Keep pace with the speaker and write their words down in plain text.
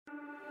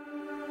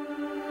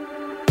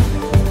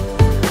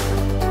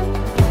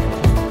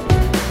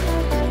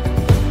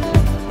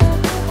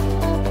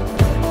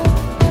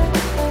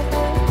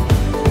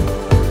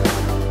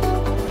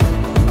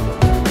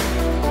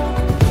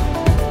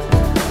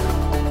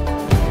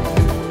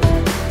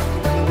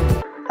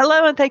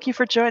and thank you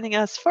for joining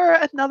us for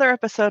another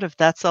episode of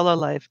That Solo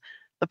Life,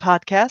 the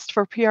podcast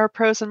for PR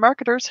pros and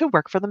marketers who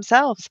work for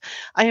themselves.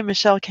 I am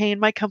Michelle Kane.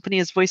 My company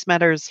is Voice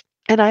Matters,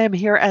 and I am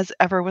here as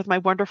ever with my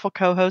wonderful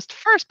co host,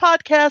 first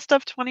podcast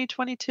of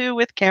 2022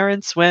 with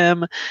Karen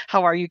Swim.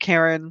 How are you,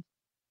 Karen?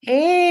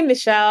 Hey,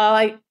 Michelle.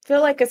 I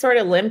feel like I sort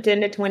of limped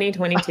into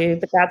 2022,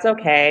 but that's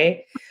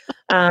okay.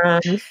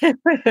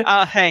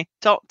 Hey,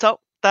 don't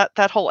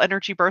that whole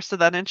energy burst of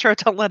that intro,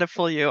 don't let it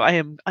fool you. I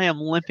am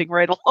limping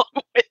right along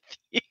with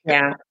you.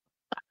 Yeah.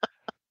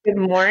 Good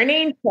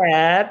morning,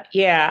 Teb.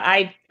 Yeah,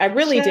 I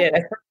really did.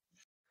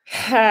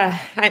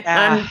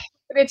 I'm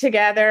putting it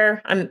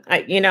together.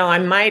 I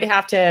might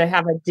have to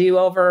have a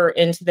do-over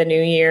into the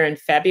new year in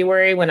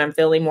February when I'm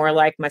feeling more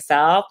like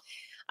myself.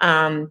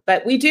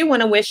 But we do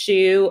want to wish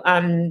you,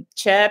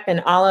 Chip, and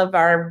all of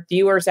our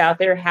viewers out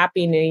there,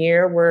 Happy New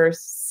Year. We're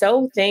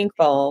so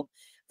thankful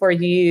for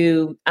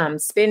you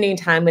spending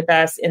time with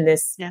us in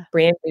this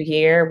brand new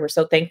year. We're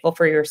so thankful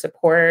for your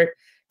support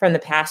from the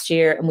past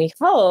year, and we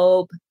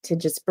hope to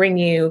just bring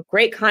you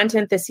great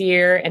content this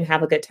year and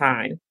have a good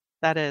time.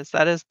 That is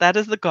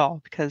the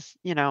goal, because,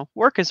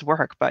 work is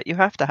work, but you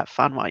have to have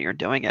fun while you're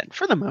doing it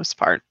for the most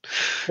part.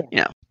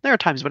 Yeah. There are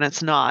times when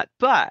it's not,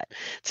 but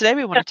today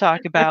we want to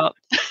talk about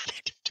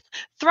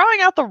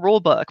throwing out the rule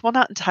book. Well,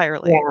 not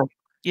entirely.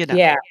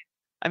 Yeah.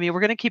 I mean,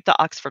 we're going to keep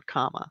the Oxford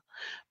comma,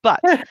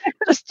 but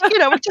just,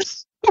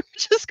 we're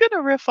just going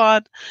to riff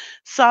on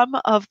some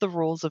of the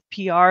rules of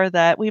PR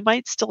that we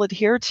might still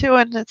adhere to.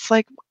 And it's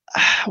like,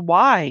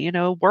 why?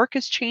 Work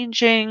is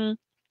changing.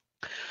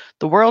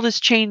 The world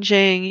is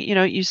changing.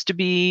 It used to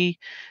be,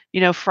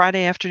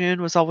 Friday afternoon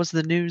was always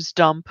the news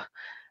dump.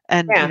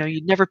 And,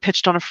 you never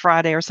pitched on a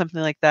Friday or something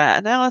like that.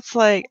 And now it's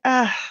like,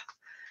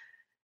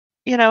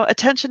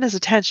 attention is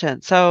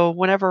attention. So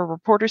whenever a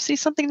reporter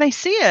sees something, they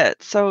see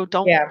it. So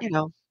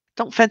don't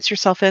fence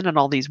yourself in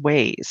all these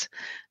ways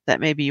that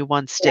maybe you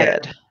once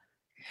did.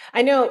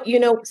 I know,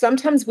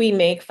 sometimes we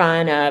make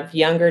fun of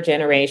younger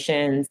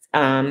generations,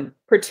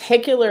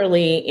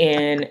 particularly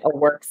in a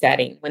work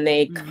setting when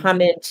they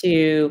come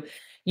into,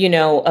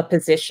 a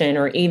position,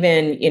 or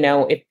even,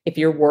 if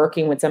you're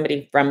working with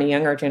somebody from a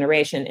younger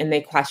generation and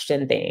they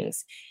question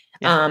things.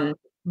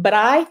 But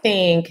I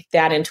think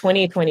that in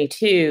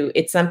 2022,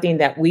 it's something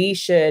that we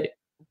should,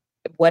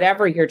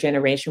 whatever your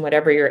generation,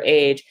 whatever your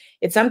age,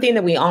 it's something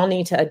that we all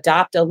need to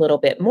adopt a little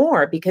bit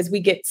more, because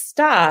we get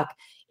stuck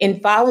in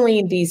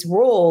following these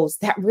rules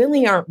that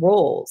really aren't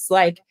rules.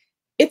 Like,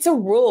 it's a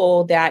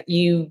rule that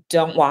you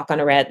don't walk on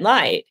a red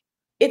light.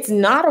 It's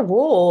not a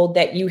rule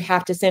that you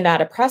have to send out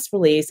a press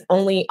release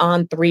only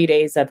on 3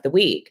 days of the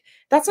week.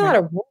 That's not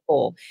a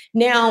rule.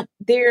 Now,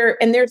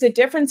 there's a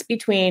difference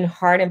between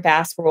hard and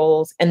fast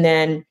rules and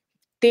then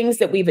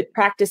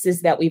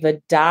practices that we've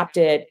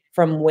adopted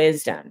from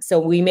wisdom. So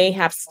we may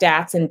have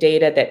stats and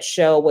data that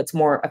show what's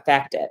more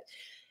effective.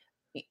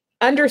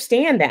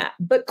 Understand that,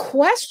 but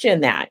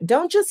question that.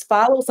 Don't just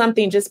follow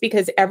something just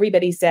because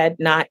everybody said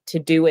not to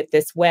do it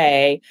this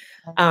way,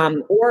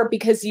 or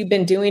because you've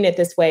been doing it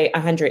this way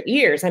 100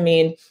 years. I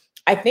mean,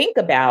 I think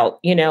about,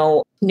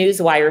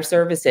 newswire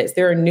services.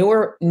 There are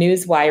newer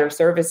newswire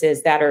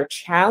services that are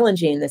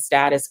challenging the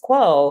status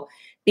quo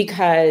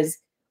because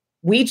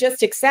we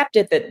just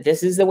accepted that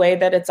this is the way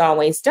that it's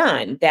always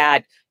done,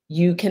 that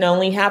you can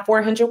only have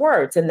 400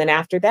 words. And then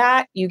after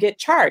that, you get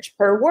charged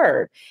per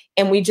word.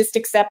 And we just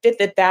accepted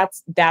that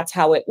that's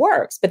how it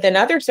works. But then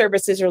other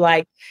services are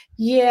like,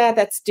 yeah,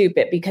 that's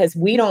stupid because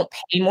we don't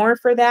pay more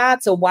for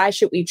that. So why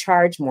should we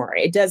charge more?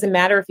 It doesn't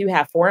matter if you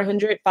have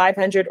 400,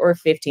 500, or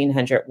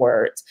 1,500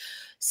 words.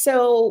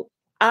 So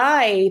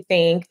I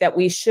think that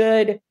we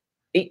should,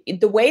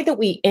 the way that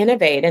we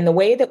innovate and the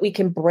way that we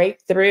can break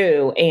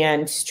through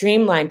and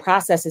streamline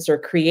processes or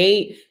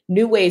create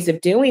new ways of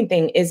doing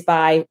things is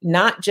by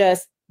not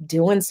just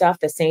doing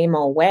stuff the same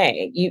old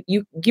way.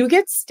 You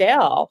get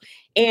stale.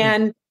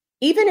 And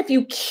even if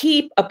you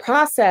keep a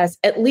process,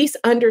 at least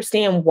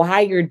understand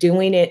why you're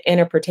doing it in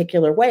a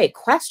particular way.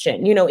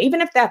 Question,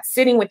 even if that's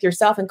sitting with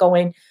yourself and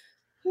going,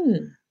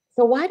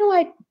 so why do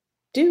I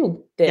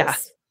do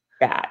this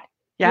bad?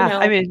 Yeah.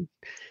 I mean,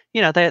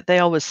 they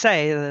always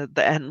say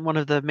and one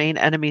of the main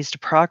enemies to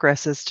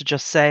progress is to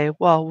just say,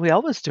 well, we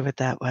always do it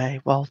that way.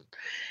 Well,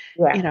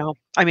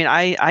 I mean,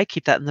 I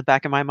keep that in the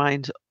back of my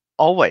mind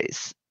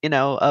always, in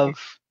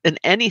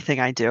anything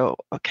I do.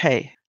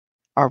 Okay,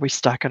 are we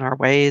stuck in our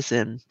ways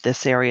in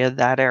this area,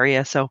 that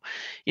area? So,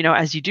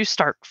 as you do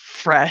start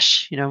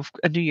fresh,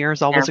 a new year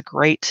is always a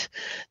great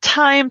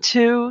time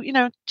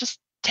to, just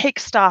take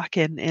stock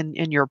in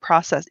your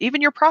process,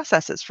 even your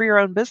processes for your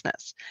own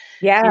business.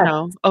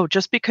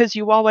 Just because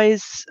you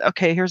always,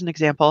 here's an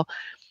example.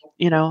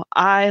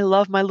 I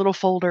love my little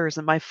folders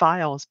and my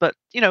files, but,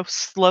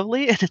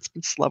 slowly, and it's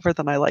been slower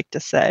than I like to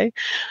say,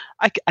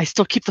 I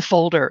still keep the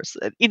folders.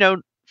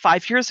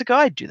 5 years ago,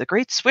 I'd do the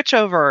great switch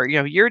over,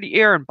 year to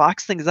year and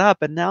box things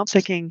up. And now I'm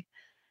thinking,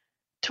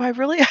 do I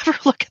really ever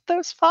look at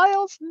those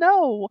files?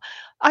 No,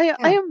 I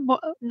am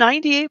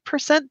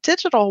 98%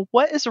 digital.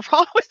 What is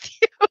wrong with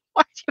you?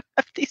 Why do you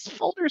have these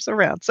folders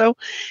around. So,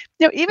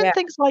 even Yeah.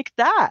 things like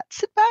that,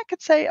 sit back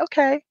and say,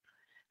 okay,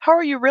 how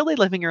are you really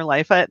living your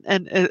life?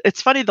 And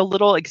it's funny, the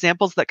little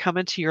examples that come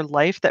into your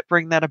life that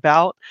bring that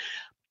about.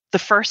 The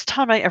first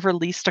time I ever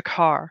leased a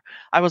car,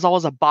 I was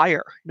always a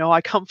buyer.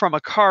 I come from a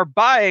car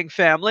buying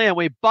family and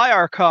we buy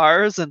our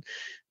cars. But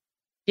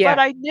Yeah.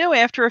 I knew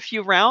after a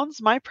few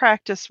rounds, my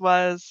practice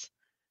was,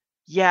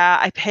 yeah,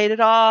 I paid it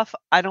off.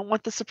 I don't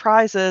want the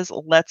surprises.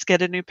 Let's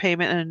get a new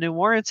payment and a new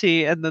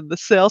warranty. And then the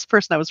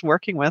salesperson I was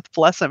working with,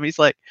 bless him, he's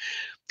like,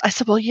 I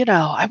said, well,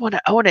 I want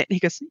to own it. And he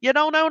goes, you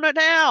don't own it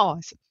now. I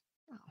said,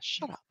 oh,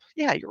 shut up.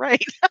 Yeah, you're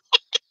right.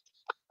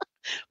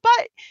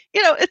 But,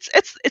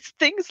 it's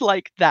things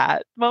like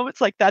that,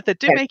 moments like that that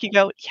do Yeah. make you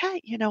go, yeah,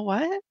 you know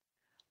what?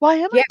 Why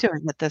am I Yeah.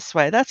 doing it this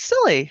way? That's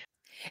silly.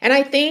 And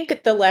I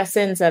think the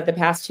lessons of the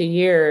past 2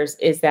 years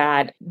is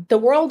that the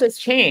world has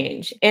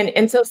changed.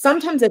 And so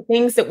sometimes the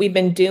things that we've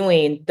been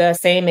doing the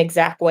same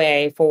exact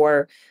way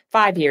for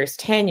 5 years,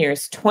 10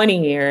 years,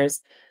 20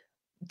 years,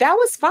 that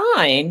was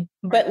fine,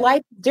 Right. but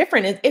life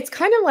different. It's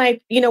kind of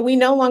like, we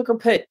no longer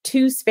put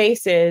 2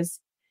 spaces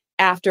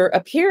after a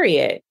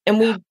period. And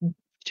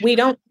Too we right.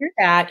 don't do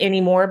that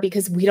anymore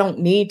because we don't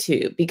need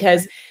to,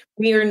 because Right.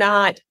 we are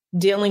not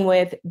dealing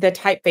with the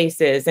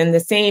typefaces and the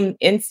same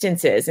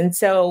instances. And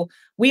so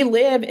we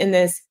live in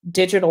this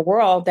digital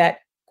world that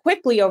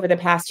quickly over the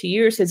past 2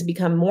 years has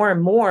become more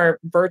and more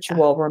Yeah.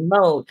 virtual,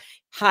 remote,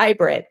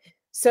 hybrid.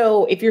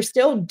 So if you're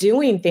still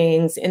doing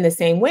things in the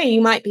same way,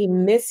 you might be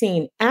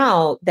missing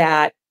out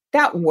that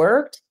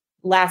worked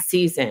last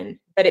season,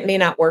 but it may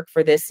not work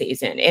for this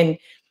season.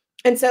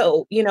 And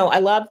so, I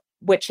love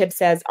what Chip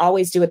says,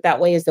 always do it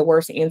that way is the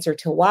worst answer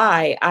to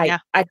why. I Yeah.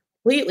 I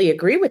completely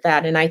agree with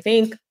that. And I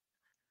think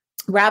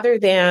rather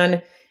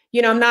than,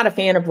 I'm not a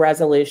fan of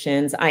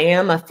resolutions. I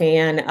am a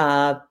fan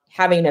of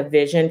having a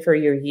vision for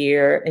your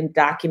year and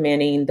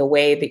documenting the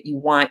way that you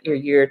want your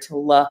year to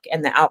look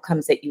and the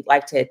outcomes that you'd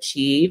like to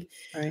achieve.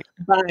 Right.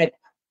 But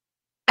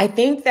I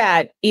think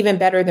that even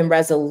better than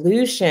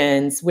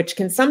resolutions, which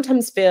can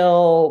sometimes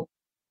feel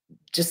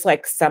just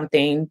like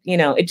something,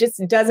 it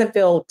just doesn't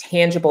feel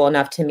tangible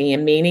enough to me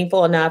and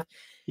meaningful enough.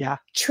 Yeah.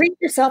 Treat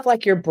yourself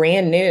like you're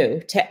brand new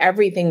to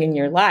everything in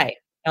your Mhm. life.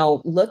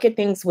 Look at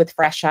things with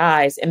fresh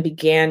eyes and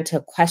begin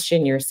to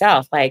question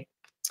yourself like,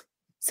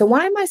 so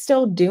why am I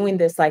still doing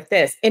this like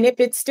this? And if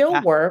it still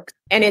Yeah. works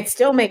and it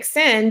still makes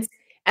sense,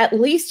 at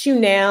least you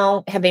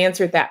now have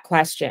answered that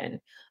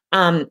question.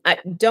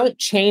 Don't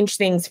change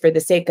things for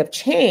the sake of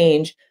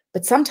change,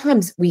 but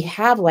sometimes we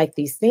have like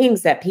these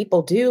things that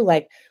people do,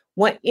 like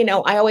what,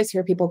 I always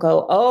hear people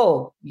go,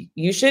 oh,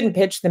 you shouldn't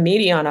pitch the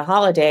media on a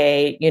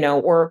holiday,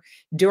 or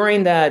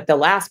during the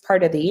last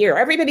part of the year.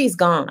 Everybody's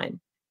gone.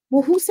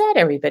 Well, who said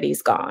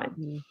everybody's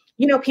gone?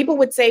 Mm. People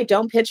would say,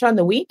 don't pitch on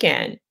the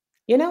weekend.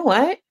 You know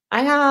what?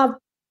 I have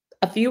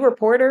a few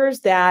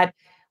reporters that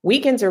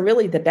weekends are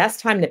really the best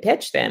time to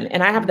pitch them.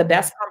 And I have the Mhm.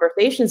 best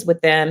conversations with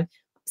them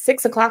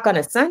 6 o'clock on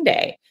a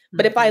Sunday.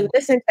 But if I Mhm.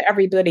 listen to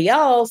everybody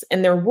else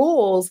and their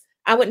rules,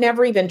 I would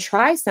never even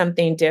try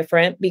something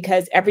different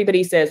because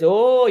everybody says,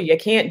 oh, you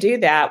can't do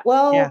that. Yeah.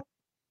 Well,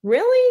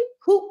 really?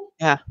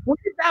 Yeah. Where's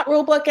that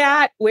rule book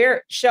at?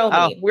 Where? Show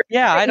Oh, me. Where?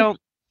 yeah, I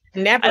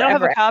Never, don't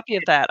have a ever. copy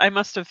of that. I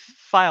must have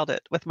filed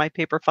it with my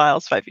paper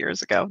files 5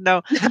 years ago.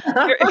 No,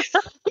 you're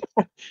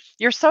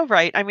you're so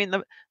right. I mean,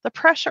 the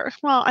pressure,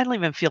 well, I don't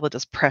even feel it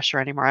as pressure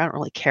anymore. I don't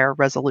really care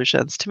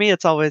resolutions. To me,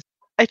 it's always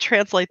I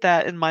translate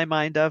that in my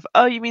mind of,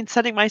 "Oh, you mean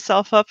setting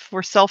myself up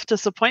for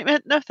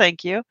self-disappointment? No,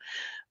 thank you."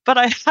 But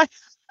I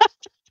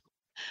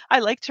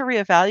like to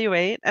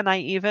reevaluate, and I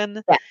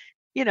even Yeah.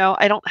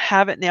 I don't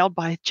have it nailed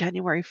by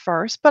January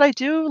 1st, but I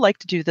do like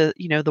to do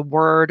the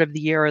word of the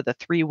year or the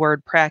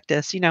 3-word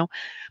practice.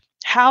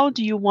 How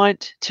do you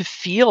want to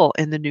feel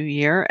in the new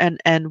year,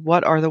 and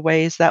what are the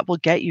ways that will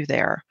get you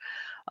there?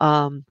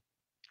 Um,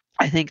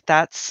 I think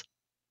that's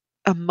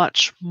a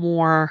much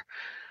more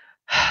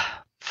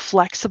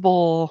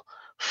flexible,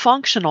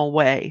 functional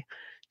way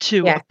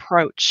to Yeah.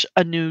 approach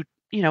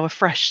a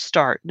fresh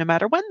start, no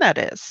matter when that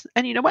is.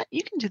 And you know what?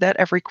 You can do that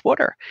every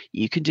quarter.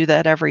 You can do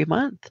that every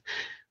month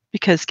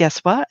because guess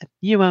what?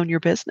 You own your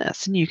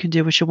business and you can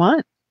do what you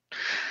want.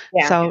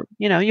 Yeah. So,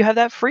 you have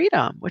that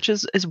freedom, which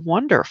is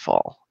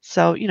wonderful.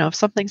 So, if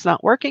something's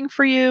not working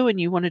for you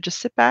and you want to just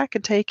sit back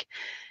and take,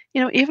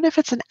 even if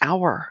it's an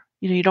hour,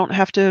 you don't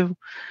have to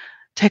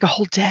take a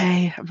whole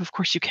day. Of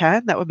course you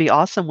can. That would be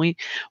awesome.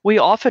 We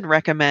often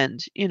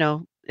recommend,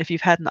 if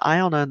you've had an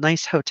eye on a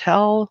nice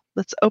hotel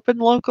that's open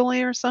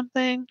locally or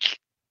something,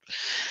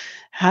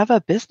 have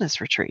a business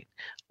retreat.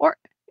 Or,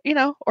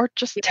 or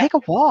just Yeah. take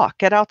a walk,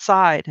 get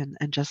outside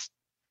and just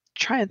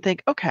try and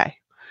think, okay,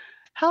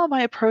 how am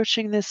I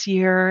approaching this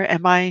year?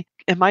 Am I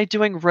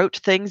doing rote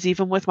things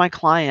even with my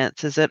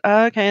clients? Is it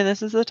okay,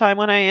 this is the time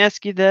when I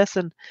ask you this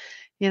and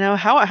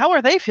how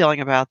are they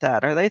feeling about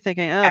that? Are they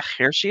thinking, "Ugh,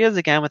 here she is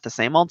again with the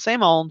same old,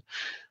 same old?"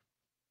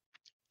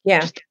 Yeah.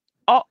 Just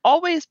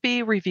always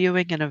be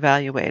reviewing and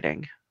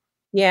evaluating.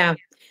 Yeah.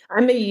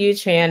 I'm a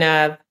huge fan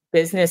of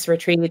business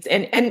retreats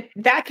and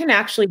that can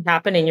actually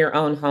happen in your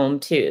own home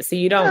too. So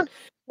you Yeah.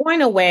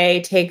 going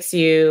away takes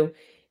you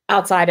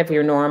outside of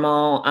your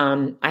normal.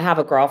 I have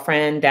a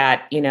girlfriend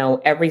that,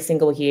 every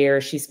single year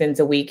she spends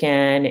a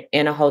weekend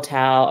in a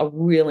hotel, a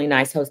really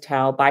nice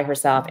hotel by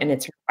herself, and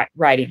it's her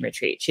writing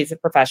retreat. She's a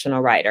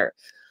professional writer.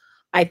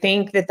 I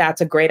think that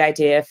that's a great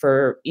idea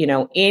for,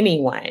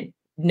 anyone,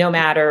 no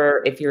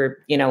matter if you're,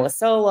 a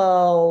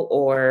solo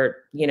or,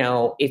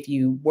 if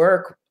you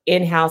work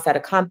in-house at a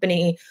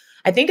company.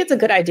 I think it's a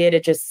good idea to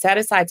just set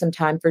aside some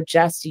time for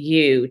just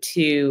you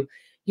to,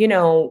 you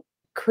know,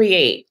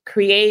 create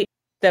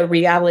the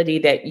reality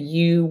that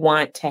you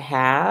want to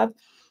have.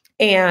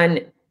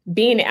 And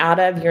being out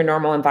of your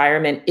normal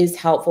environment is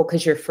helpful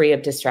because you're free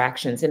of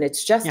distractions and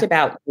it's just Yeah.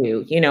 about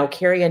you.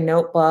 Carry a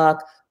notebook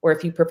or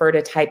if you prefer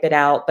to type it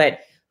out. But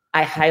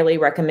I highly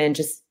recommend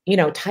just,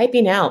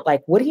 typing out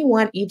like, what do you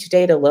want each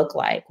day to look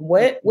like?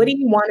 What do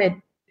you want to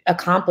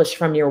accomplish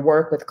from your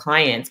work with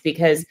clients?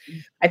 Because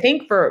I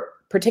think for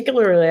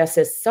particularly us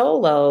as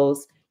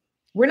solos,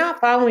 we're not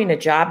following a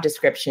job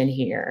description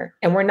here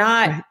and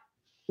Right.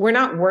 we're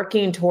not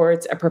working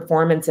towards a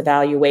performance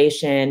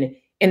evaluation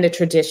in the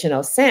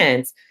traditional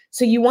sense.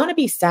 So you want to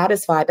be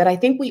satisfied, but I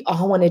think we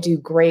all want to do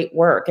great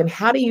work. And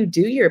how do you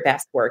do your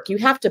best work? You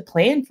have to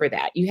plan for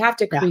that. You have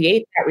to Yeah.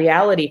 create that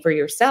reality for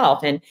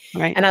yourself.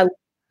 Right. And I love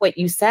what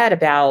you said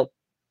about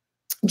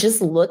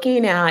just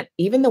looking at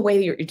even the way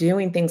that you're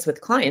doing things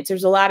with clients.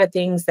 There's a lot of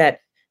things that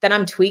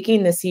I'm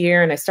tweaking this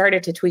year and I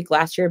started to tweak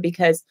last year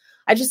because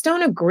I just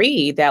don't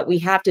agree that we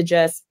have to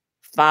just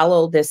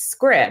follow this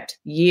script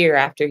year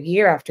after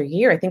year after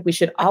year. I think we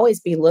should always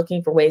be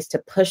looking for ways to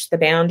push the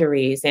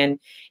boundaries and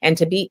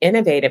to be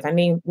innovative. I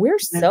mean, we're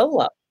Yeah.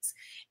 solos.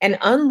 And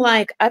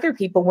unlike other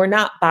people, we're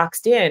not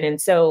boxed in.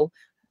 And so,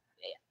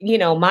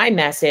 my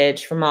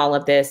message from all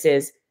of this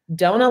is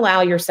don't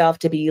allow yourself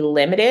to be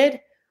limited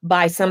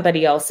by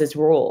somebody else's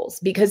rules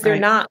because they're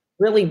Right. not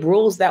really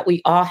rules that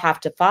we all have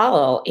to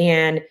follow.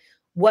 And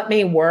what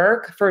may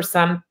work for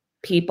some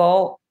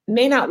people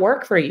may not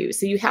work for you.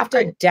 So you have to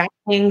Right. adapt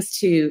things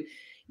to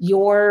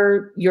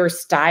your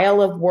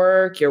style of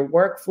work, your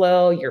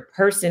workflow, your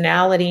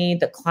personality,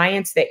 the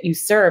clients that you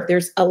serve.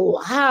 There's a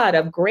lot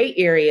of gray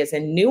areas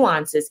and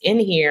nuances in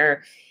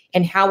here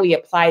and how we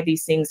apply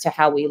these things to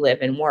how we live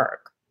and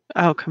work.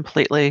 Oh,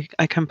 completely.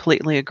 I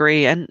completely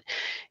agree. And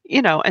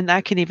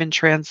that can even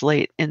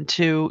translate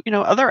into,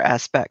 other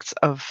aspects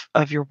of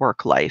your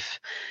work life.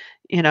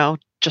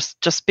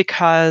 Just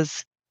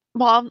because,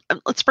 well,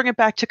 let's bring it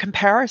back to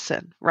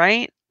comparison,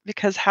 right?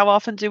 Because how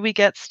often do we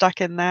get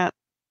stuck in that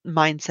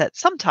mindset?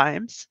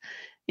 Sometimes,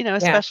 Yeah.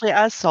 especially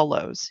as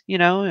solos,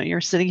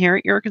 you're sitting here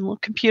at your little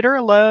computer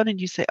alone and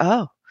you say,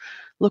 "Oh,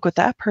 look what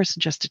that person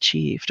just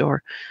achieved,"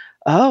 or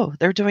 "Oh,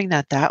 they're doing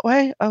that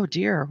way? Oh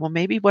dear. Well,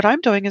 maybe what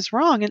I'm doing is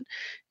wrong." And,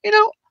 you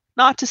know,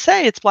 not to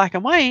say it's black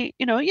and white,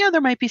 yeah,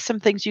 there might be some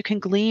things you can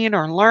glean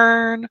or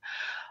learn,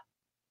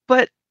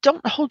 but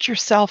don't hold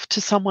yourself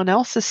to someone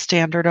else's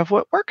standard of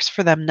what works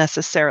for them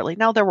necessarily.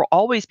 Now, there will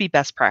always be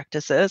best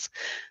practices.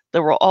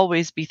 There will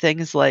always be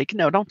things like,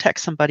 no, don't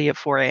text somebody at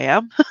 4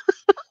 a.m.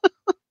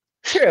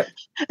 True.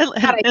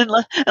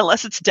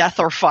 unless it's death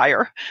or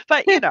fire.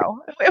 But,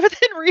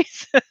 within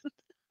reason,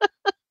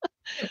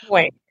 Good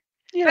point.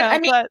 But I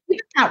mean, but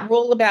even that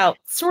rule about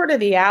sort of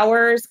the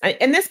hours,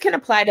 and this can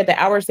apply to the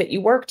hours that you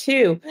work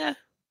too. yeah,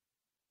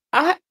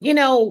 I,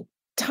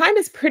 time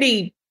is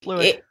pretty,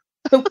 fluid.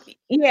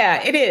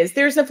 yeah, it is.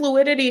 There's a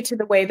fluidity to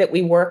the way that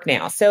we work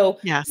now. So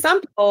Yeah,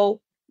 some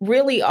people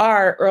really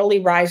are early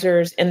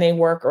risers and they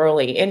work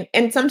early.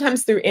 And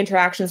sometimes through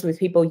interactions with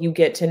people, you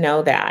get to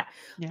know that.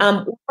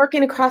 yeah,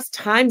 Working across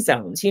time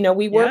zones,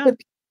 we work yeah, with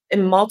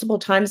in multiple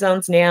time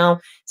zones now,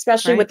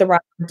 especially right. with the rise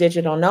of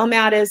digital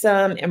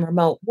nomadism and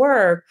remote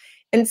work.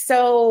 And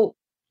so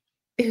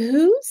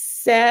who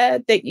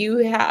said that you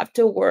have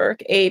to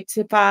work 8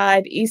 to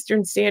 5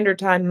 Eastern Standard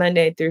Time,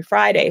 Monday through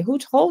Friday? Who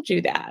told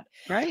you that?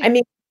 I Right.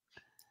 mean,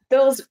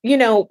 those,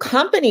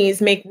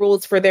 companies make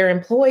rules for their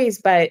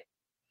employees, but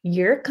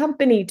your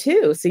company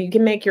too. So you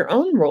can make your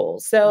own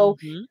rules. So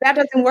Mhm. if that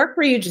doesn't work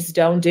for you, just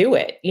don't do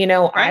it. I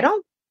Right.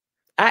 don't,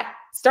 I,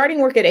 starting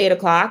work at 8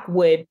 o'clock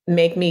would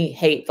make me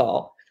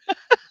hateful.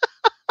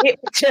 It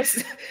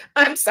just,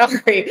 I'm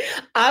sorry.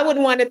 I would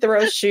want to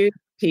throw shoes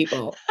at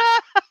people.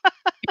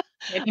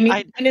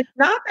 I And it's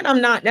not that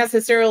I'm not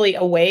necessarily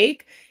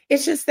awake.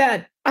 It's just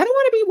that I don't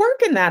want to be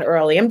working that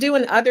early. I'm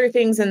doing other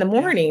things in the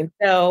yeah, morning.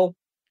 So,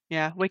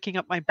 yeah, waking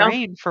up my um,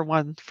 brain for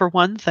one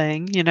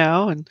thing,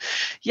 and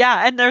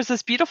yeah, and there's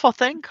this beautiful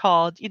thing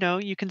called,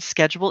 you can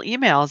schedule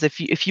emails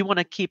if you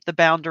wanna keep the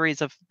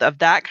boundaries of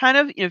that kind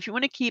of, if you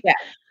wanna keep, yeah.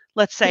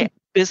 let's say,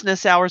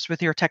 business hours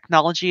with your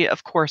technology,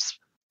 of course,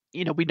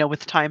 we know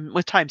with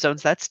time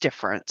zones, that's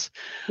different.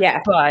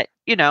 Yeah. But,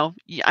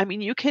 I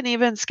mean, you can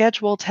even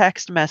schedule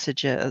text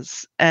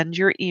messages and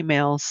your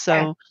emails.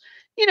 Yeah.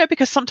 So,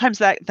 because sometimes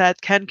that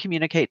can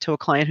communicate to a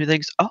client who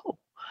thinks,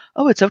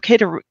 oh, it's okay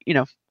to,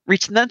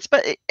 reach them.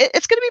 But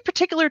it's going to be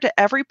particular to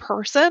every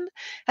person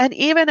and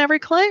even every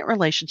client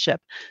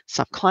relationship.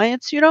 Some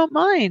clients you don't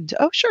mind.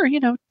 Oh, sure,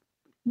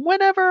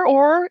 whenever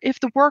or if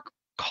the work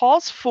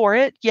calls for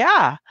it,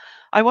 yeah.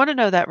 I want to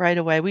know that right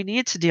away. We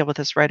need to deal with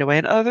this right away.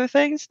 And other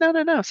things, no,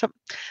 no, no. So,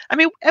 I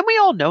mean, and we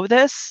all know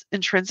this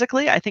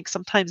intrinsically. I think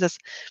sometimes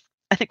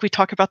I think we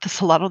talk about this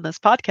a lot on this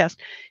podcast.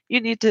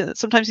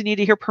 Sometimes you need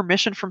to hear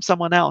permission from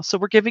someone else. So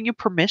we're giving you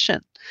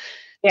permission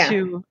Yeah.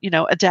 to,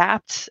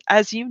 adapt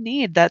as you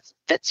need that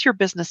fits your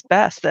business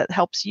best, that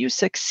helps you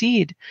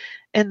succeed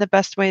in the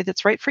best way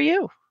that's right for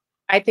you.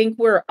 I think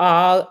we're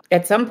all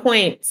at some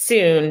point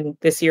soon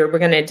this year, we're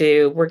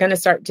going to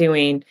start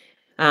doing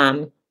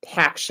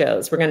hack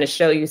shows. We're going to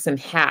show you some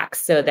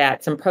hacks,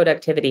 some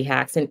productivity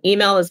hacks, and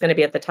email is going to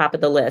be at the top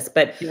of the list.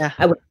 But Yeah.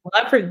 I would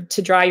love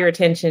to draw your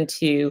attention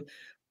to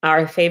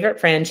our favorite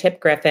friend, Chip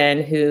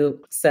Griffin, who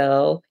is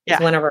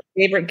one of our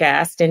favorite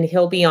guests, and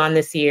he'll be on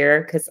this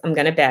year because I'm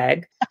going to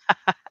beg.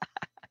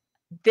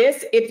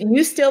 If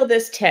you steal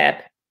this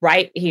tip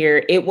right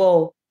here, it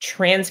will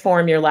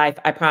transform your life.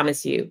 I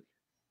promise you.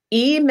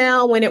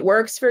 Email when it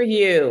works for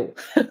you.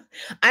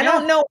 I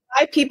don't know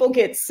why people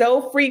get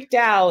so freaked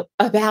out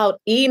about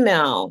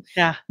email.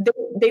 Yeah.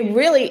 They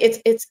really,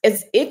 it's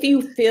as if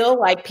you feel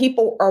like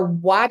people are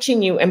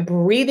watching you and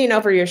breathing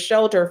over your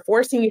shoulder,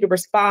 forcing you to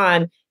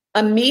respond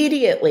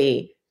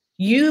immediately.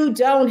 You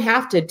don't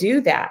have to do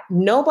that.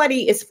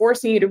 Nobody is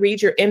forcing you to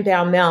read your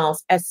inbound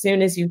mails as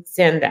soon as you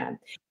send them.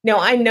 Now,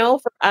 I know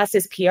for us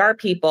as PR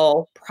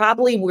people,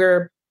 probably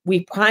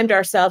we primed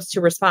ourselves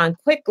to respond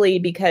quickly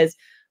because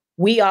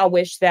we all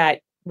wish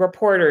that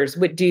reporters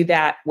would do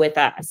that with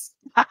us.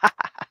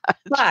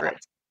 But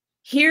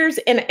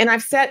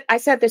I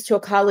said this to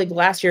a colleague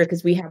last year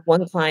because we have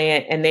one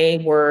client and they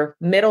were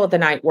middle of the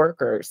night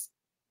workers.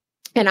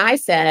 And I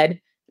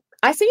said,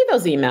 I see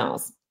those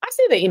emails. I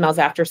see the emails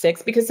after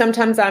 6 because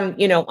sometimes I'm,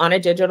 on a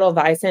digital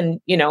device and,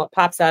 it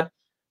pops up.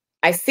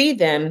 I see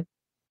them.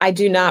 I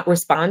do not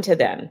respond to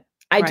them.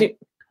 I do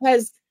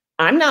because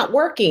I'm not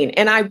working.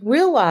 And I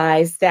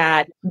realize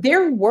that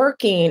they're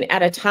working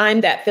at a time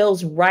that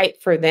feels right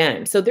for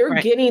them. So they're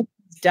getting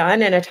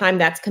done in a time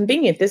that's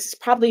convenient. This is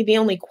probably the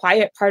only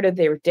quiet part of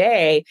their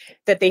day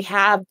that they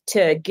have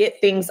to get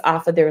things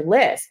off of their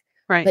list.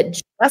 Right. But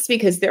just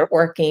because they're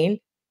working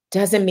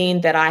doesn't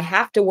mean that I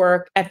have to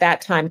work at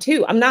that time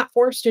too. I'm not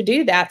forced to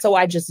do that. So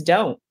I just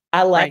don't.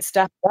 I let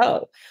stuff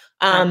go.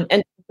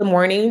 And the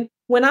morning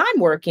when I'm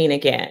working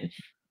again,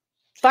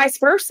 vice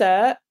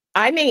versa.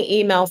 I may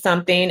email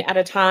something at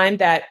a time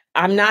that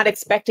I'm not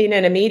expecting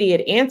an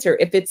immediate answer.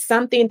 If it's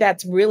something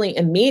that's really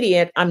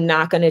immediate, I'm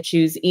not going to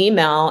choose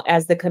email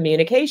as the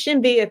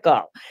communication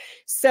vehicle.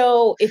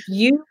 So if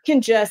you can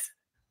just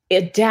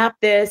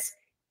adapt this,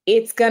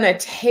 it's going to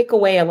take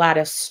away a lot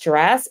of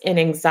stress and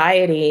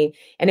anxiety.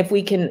 And if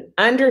we can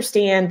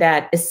understand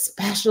that,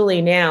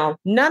 especially now,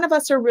 none of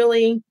us are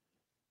really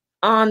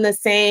on the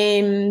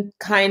same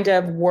kind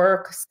of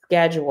work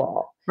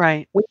schedule.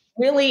 Right. We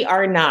really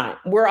are not.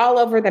 We're all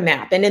over the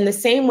map. And in the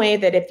same way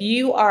that if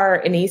you are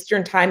an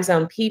Eastern time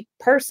zone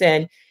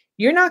person,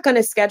 you're not going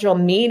to schedule a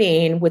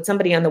meeting with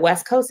somebody on the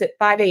West Coast at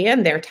 5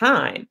 a.m. their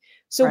time.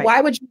 So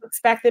why would you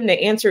expect them to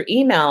answer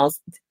emails?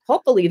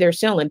 Hopefully they're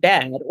still in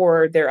bed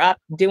or they're up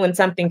doing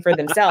something for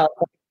themselves,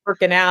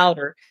 working out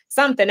or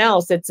something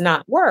else that's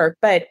not work.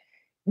 But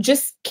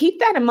just keep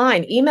that in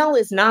mind. Email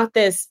is not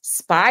this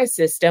spy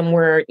system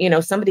where,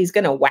 somebody's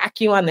going to whack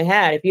you on the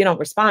head if you don't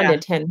respond in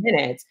 10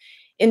 minutes.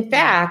 In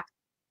fact,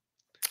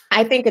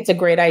 I think it's a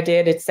great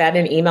idea to set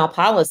an email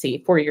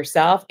policy for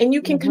yourself, and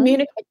you can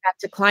communicate that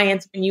to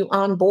clients when you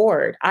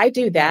onboard. I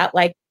do that.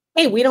 Like,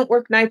 hey, we don't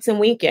work nights and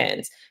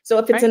weekends. So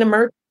if it's an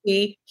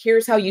emergency,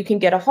 here's how you can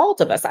get a hold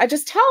of us. I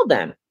just tell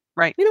them,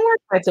 we don't work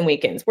nights and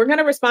weekends. We're going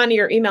to respond to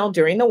your email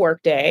during the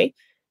workday,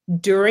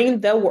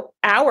 during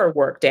our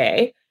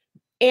workday.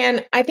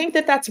 And I think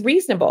that that's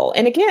reasonable.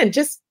 And again,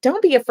 just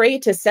don't be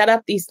afraid to set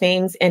up these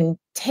things and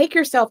take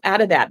yourself out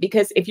of that.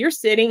 Because if you're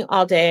sitting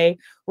all day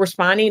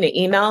responding to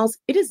emails,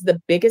 it is the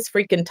biggest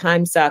freaking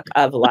time suck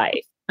of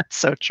life. It's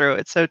so true.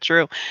 It's so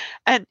true.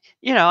 And,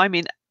 I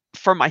mean,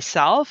 for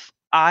myself,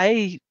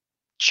 I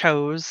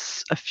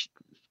chose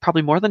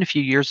probably more than a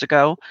few years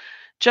ago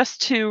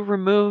just to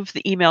remove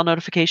the email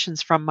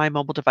notifications from my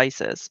mobile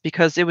devices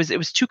because it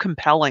was too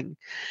compelling.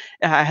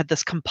 I had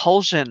this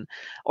compulsion,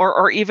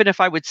 or even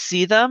if I would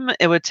see them,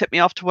 it would tip me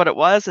off to what it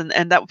was, and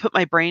that would put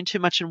my brain too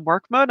much in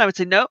work mode. And I would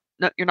say, no,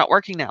 you're not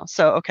working now.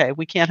 So okay,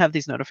 we can't have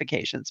these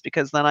notifications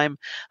because then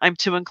I'm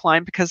too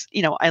inclined because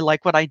I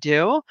like what I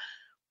do.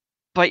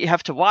 But you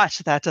have to watch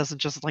that doesn't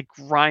just like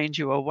grind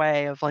you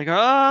away of like,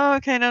 oh,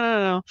 okay,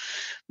 no,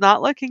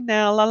 not looking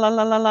now, la la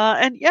la la la.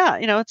 And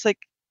it's like,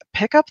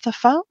 pick up the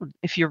phone.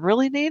 If you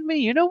really need me,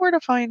 you know where to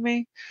find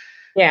me.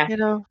 Yeah.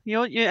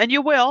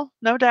 You will,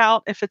 no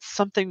doubt, if it's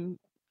something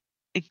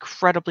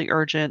incredibly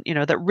urgent,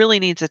 that really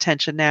needs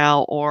attention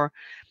now, or,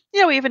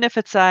 even if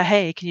it's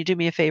hey, can you do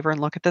me a favor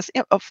and look at this?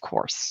 Yeah, of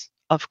course.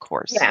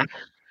 Yeah.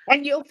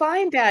 And you'll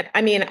find that,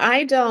 I mean,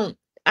 I don't,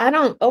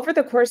 over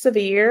the course of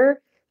a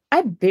year,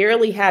 I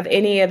barely have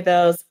any of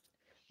those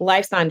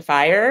lives on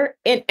fire.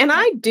 And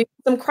I do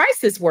some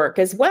crisis work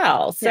as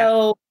well.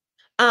 So,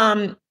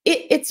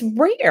 it's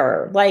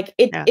rare. Like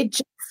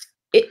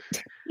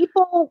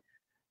people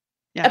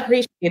Yeah.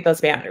 appreciate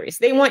those boundaries.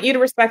 They want you to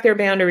respect their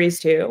boundaries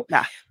too.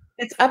 Yeah.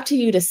 It's up to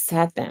you to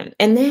set them.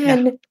 And Yeah.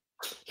 then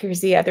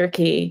here's the other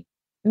key.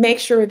 Make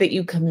sure that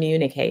you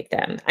communicate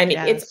them. I mean,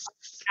 it's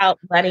Yes. about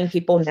letting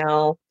people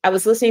know. I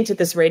was listening to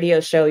this radio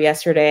show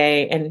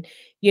yesterday and,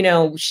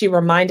 she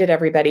reminded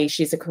everybody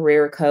she's a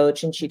career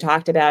coach and she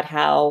talked about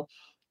how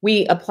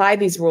we apply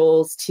these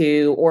rules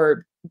to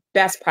or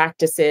best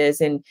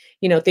practices and,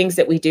 things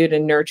that we do to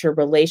nurture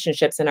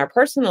relationships in our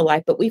personal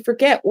life, but we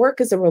forget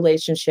work is a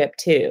relationship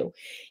too.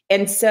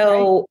 And Right.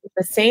 so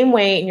the same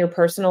way in your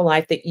personal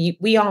life that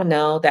we all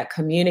know that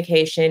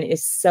communication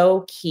is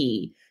so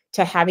key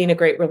to having a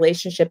great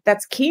relationship,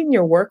 that's key in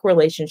your work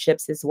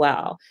relationships as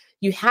well.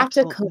 You have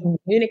to Absolutely.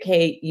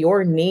 communicate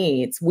your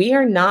needs. We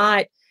are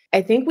not,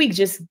 I think we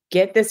just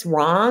get this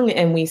wrong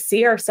and we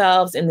see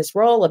ourselves in this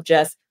role of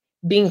just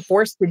being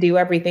forced to do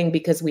everything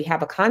because we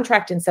have a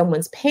contract and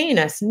someone's paying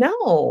us.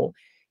 No,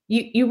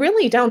 you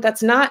really don't.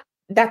 That's not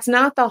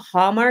the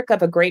hallmark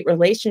of a great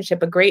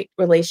relationship. A great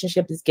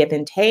relationship is give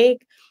and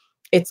take.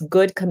 It's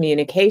good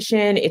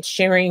communication. It's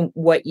sharing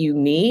what you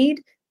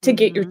need to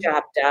get your Mhm.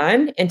 job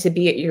done and to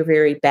be at your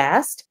very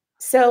best.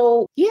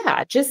 So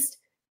yeah, just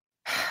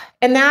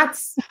and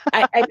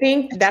I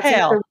think that's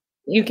Tail. another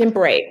you can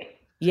break.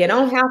 You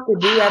don't have to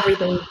do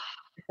everything.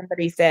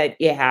 Somebody said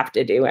you have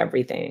to do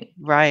everything.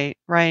 Right,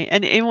 right,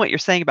 and in what you're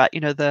saying about,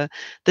 the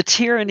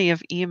tyranny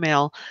of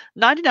email,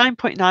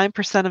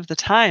 99.9% of the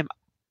time,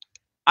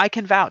 I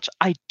can vouch,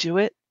 I do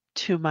it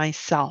to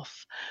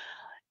myself.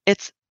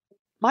 It's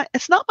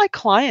it's not my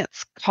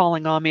clients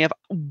calling on me of,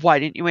 "Why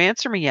didn't you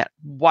answer me yet?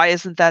 Why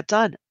isn't that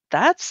done?"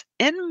 That's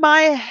in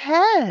my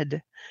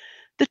head.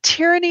 The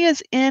tyranny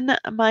is in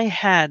my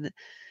head.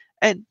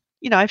 And,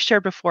 I've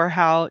shared before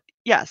how,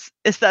 yes,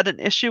 is that an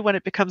issue when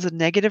it becomes a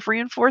negative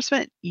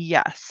reinforcement?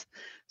 Yes.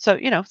 So,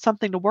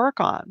 something to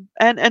work on.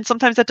 And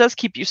sometimes that does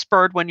keep you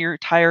spurred when you're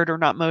tired or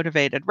not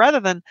motivated,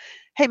 rather than,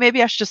 hey,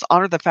 maybe I should just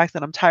honor the fact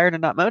that I'm tired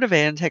and not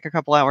motivated and take a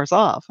couple hours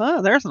off.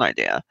 Oh, there's an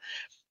idea.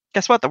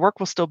 Guess what? The work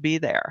will still be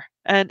there.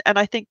 And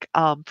I think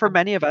for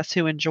many of us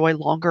who enjoy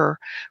longer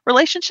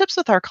relationships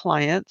with our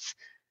clients,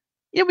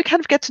 we kind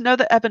of get to know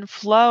the ebb and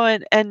flow,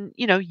 and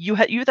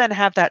you then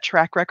have that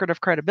track record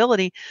of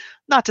credibility.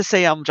 Not to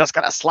say I'm just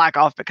gonna slack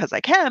off because I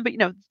can, but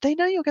they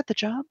know you'll get the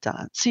job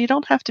done, so you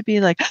don't have to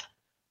be like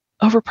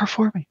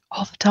overperforming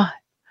all the time.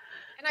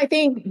 And I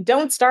think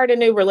don't start a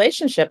new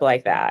relationship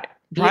like that.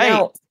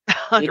 Right,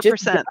 You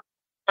just 100%.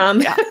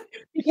 um Yeah, yeah,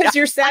 because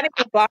you're setting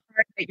a bar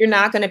that you're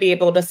not going to be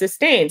able to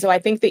sustain. So I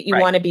think that you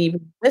right, want to be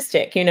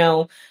realistic.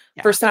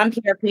 For yeah, some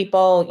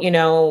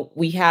people,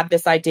 we have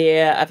this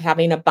idea of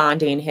having a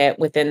bonding hit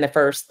within the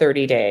first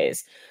 30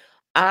 days.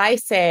 I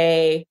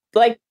say,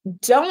 like,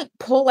 don't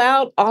pull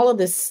out all of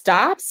the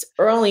stops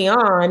early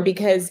on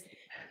because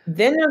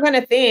then they're going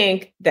to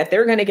think that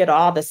they're going to get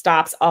all the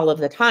stops all of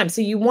the time.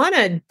 So you want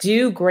to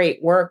do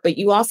great work, but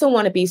you also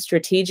want to be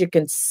strategic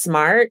and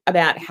smart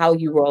about how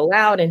you roll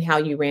out and how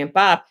you ramp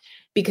up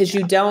because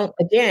you yeah, don't,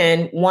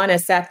 again, want to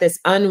set this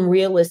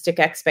unrealistic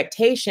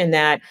expectation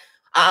that,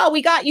 oh,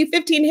 we got you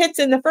 15 hits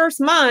in the first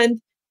month.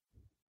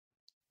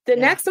 The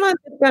yeah, next month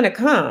is going to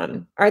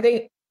come. Are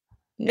they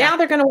yeah, now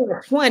they're going to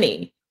order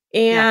 20?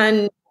 yeah,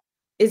 And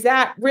is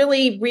that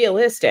really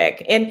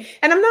realistic? And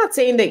I'm not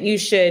saying that you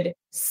should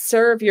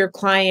serve your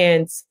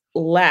clients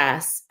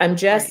less. I'm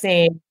just right,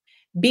 saying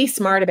be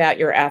smart about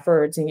your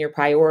efforts and your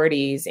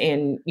priorities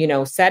and,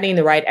 setting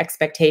the right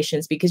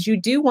expectations because you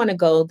do want to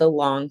go the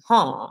long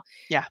haul.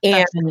 yeah. And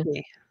That's the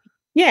key.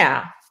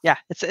 yeah, Yeah,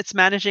 it's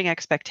managing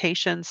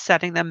expectations,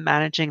 setting them,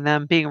 managing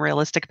them, being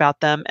realistic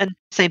about them, and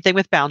same thing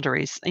with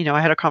boundaries.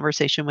 I had a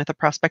conversation with a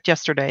prospect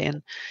yesterday,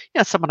 and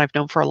someone I've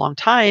known for a long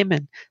time,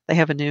 and they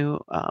have a new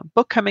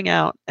book coming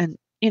out, and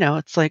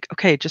it's like,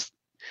 okay, just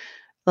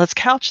let's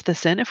couch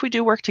this in. If we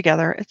do work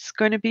together, it's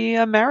going to be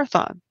a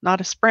marathon,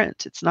 not a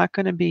sprint. It's not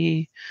going to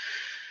be,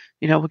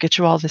 we'll get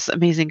you all this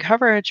amazing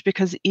coverage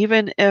because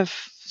even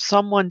if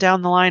someone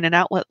down the line, an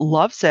outlet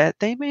loves it,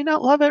 they may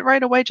not love it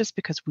right away just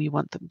because we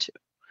want them to.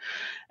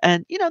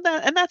 And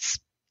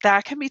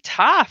that can be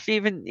tough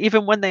even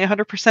when they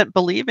 100%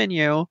 believe in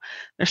you.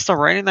 They're still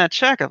writing that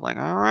check of like,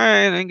 all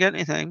right, I didn't get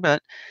anything,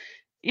 but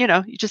you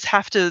just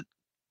have to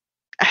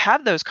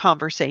have those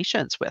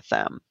conversations with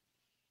them.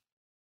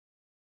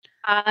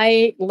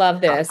 I love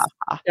Ha, this. ha,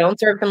 ha. Don't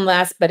serve them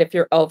less, but if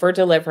you're over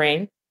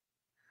delivering,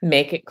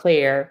 make it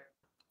clear.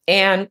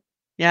 And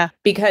Yeah.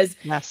 because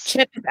Yes.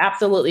 Chip is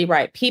absolutely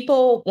right.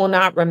 People will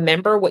not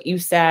remember what you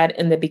said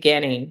in the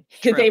beginning.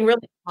 True. They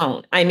really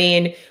won't. I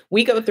mean,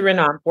 we go through an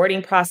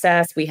onboarding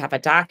process, we have a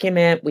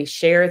document, we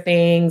share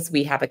things,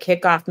 we have a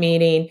kickoff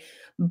meeting,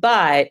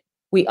 but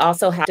we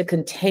also have to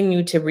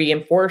continue to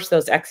reinforce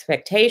those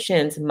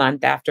expectations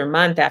month after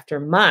month after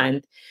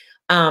month.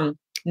 Um,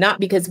 Not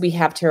because we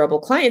have terrible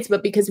clients,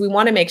 but because we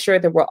want to make sure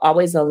that we're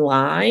always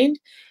aligned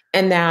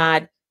and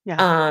that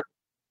Yeah. um,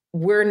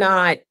 we're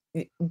not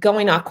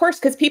going off course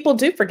because people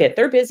do forget.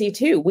 They're busy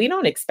too. We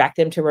don't expect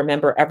them to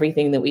remember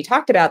everything that we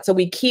talked about. So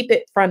we keep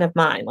it front of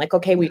mind. Like,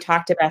 okay, we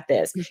talked about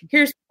this. Mhm.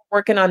 Here's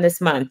working on this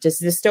month. Does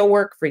this still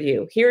work for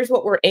you? Here's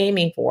what we're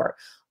aiming for.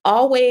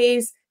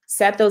 Always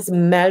set those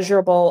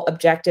measurable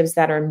objectives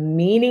that are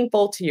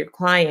meaningful to your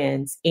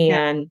clients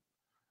Yeah.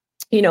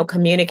 and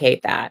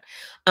communicate that.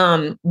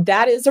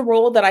 That is a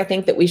role that I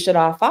think that we should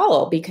all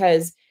follow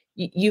because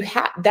you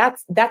have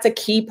that's a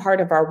key part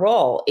of our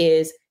role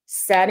is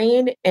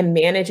setting and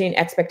managing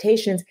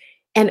expectations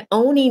and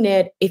owning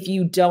it if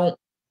you don't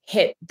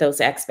hit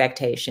those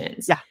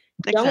expectations. Yeah,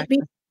 Don't be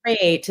exactly.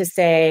 afraid to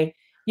say,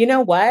 you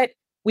know what?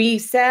 We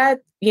said,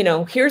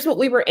 here's what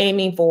we were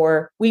aiming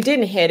for. We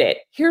didn't hit it.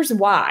 Here's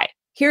why.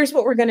 Here's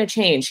what we're going to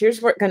change.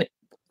 Here's what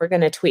we're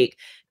going to tweak.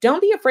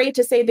 Don't be afraid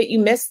to say that you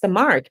missed the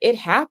mark. It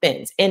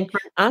happens. And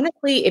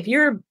honestly, if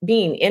you're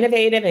being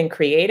innovative and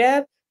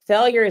creative,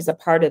 failure is a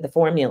part of the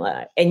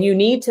formula. And you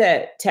need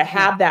to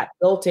have that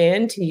built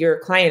into your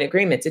client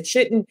agreements.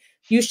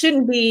 You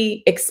shouldn't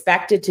be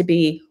expected to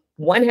be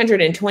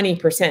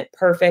 120%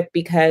 perfect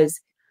because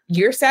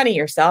you're setting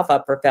yourself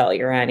up for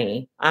failure,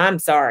 honey. I'm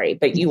sorry,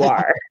 but you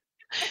are.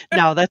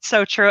 No, that's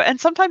so true. And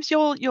sometimes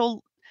you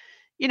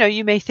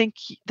may think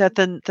that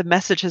the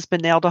message has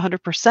been nailed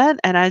 100%,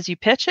 and as you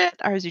pitch it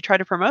or as you try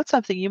to promote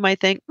something, you might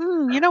think,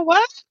 you know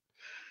what?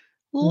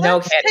 No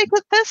Let's take kidding.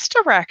 it this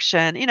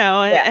direction,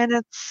 Yeah. and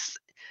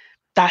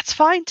that's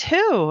fine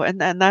too. And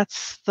then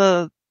that's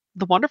the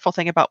wonderful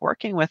thing about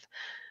working with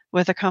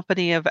a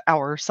company of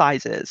our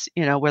sizes,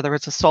 whether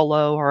it's a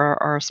solo or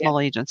a Yeah. small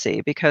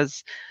agency,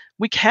 because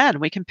we can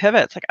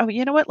pivot. It's like, oh,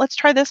 you know what? Let's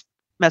try this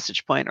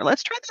message point, or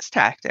let's try this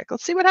tactic.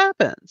 Let's see what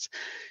happens.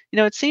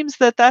 It seems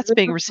that that's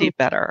being received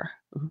better.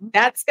 Mhm.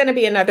 That's going to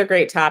be another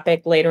great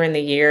topic later in the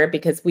year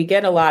because we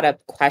get a lot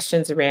of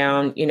questions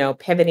around,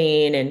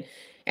 pivoting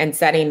and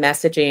setting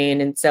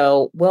messaging. And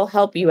so we'll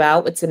help you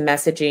out with some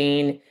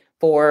messaging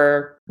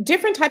for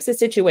different types of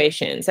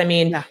situations. I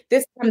mean, Yeah.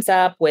 this comes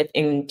up with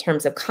in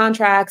terms of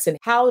contracts and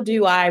how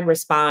do I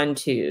respond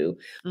to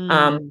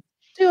Mm.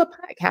 do a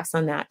podcast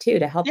on that too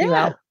to help you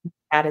Yeah. out with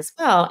that as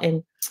well.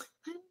 And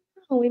I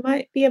don't know, we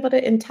might be able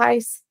to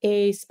entice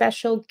a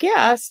special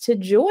guest to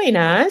join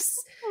us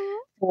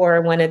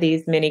for one of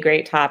these many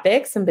great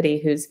topics, somebody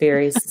who's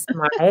very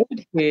smart,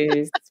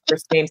 whose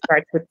first name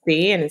starts with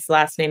C and his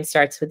last name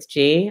starts with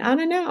G. I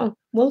don't know.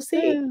 We'll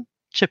see. Yeah.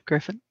 Chip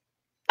Griffin,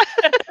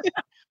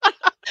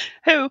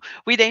 who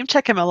we name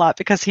check him a lot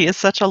because he is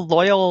such a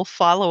loyal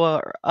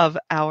follower of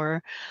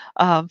our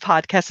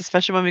podcast,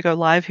 especially when we go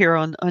live here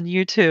on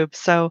YouTube.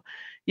 So,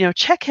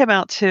 check him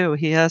out too.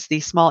 He has the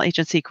Small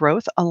Agency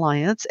Growth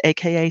Alliance,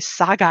 aka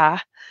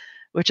Saga,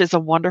 which is a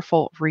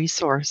wonderful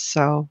resource.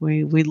 So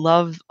we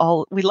love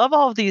all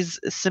of these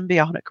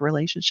symbiotic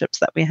relationships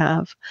that we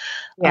have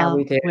Yeah,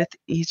 we do. with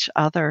each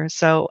other.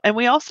 So, and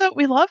we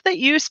love that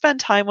you spend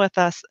time with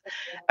us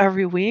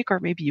every week, or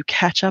maybe you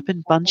catch up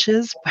in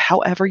bunches.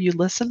 However you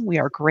listen, we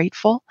are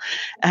grateful.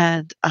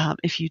 And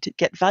if you did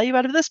get value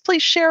out of this,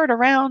 please share it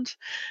around.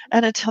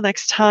 And until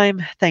next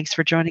time, thanks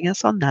for joining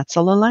us on That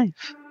Solo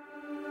Life.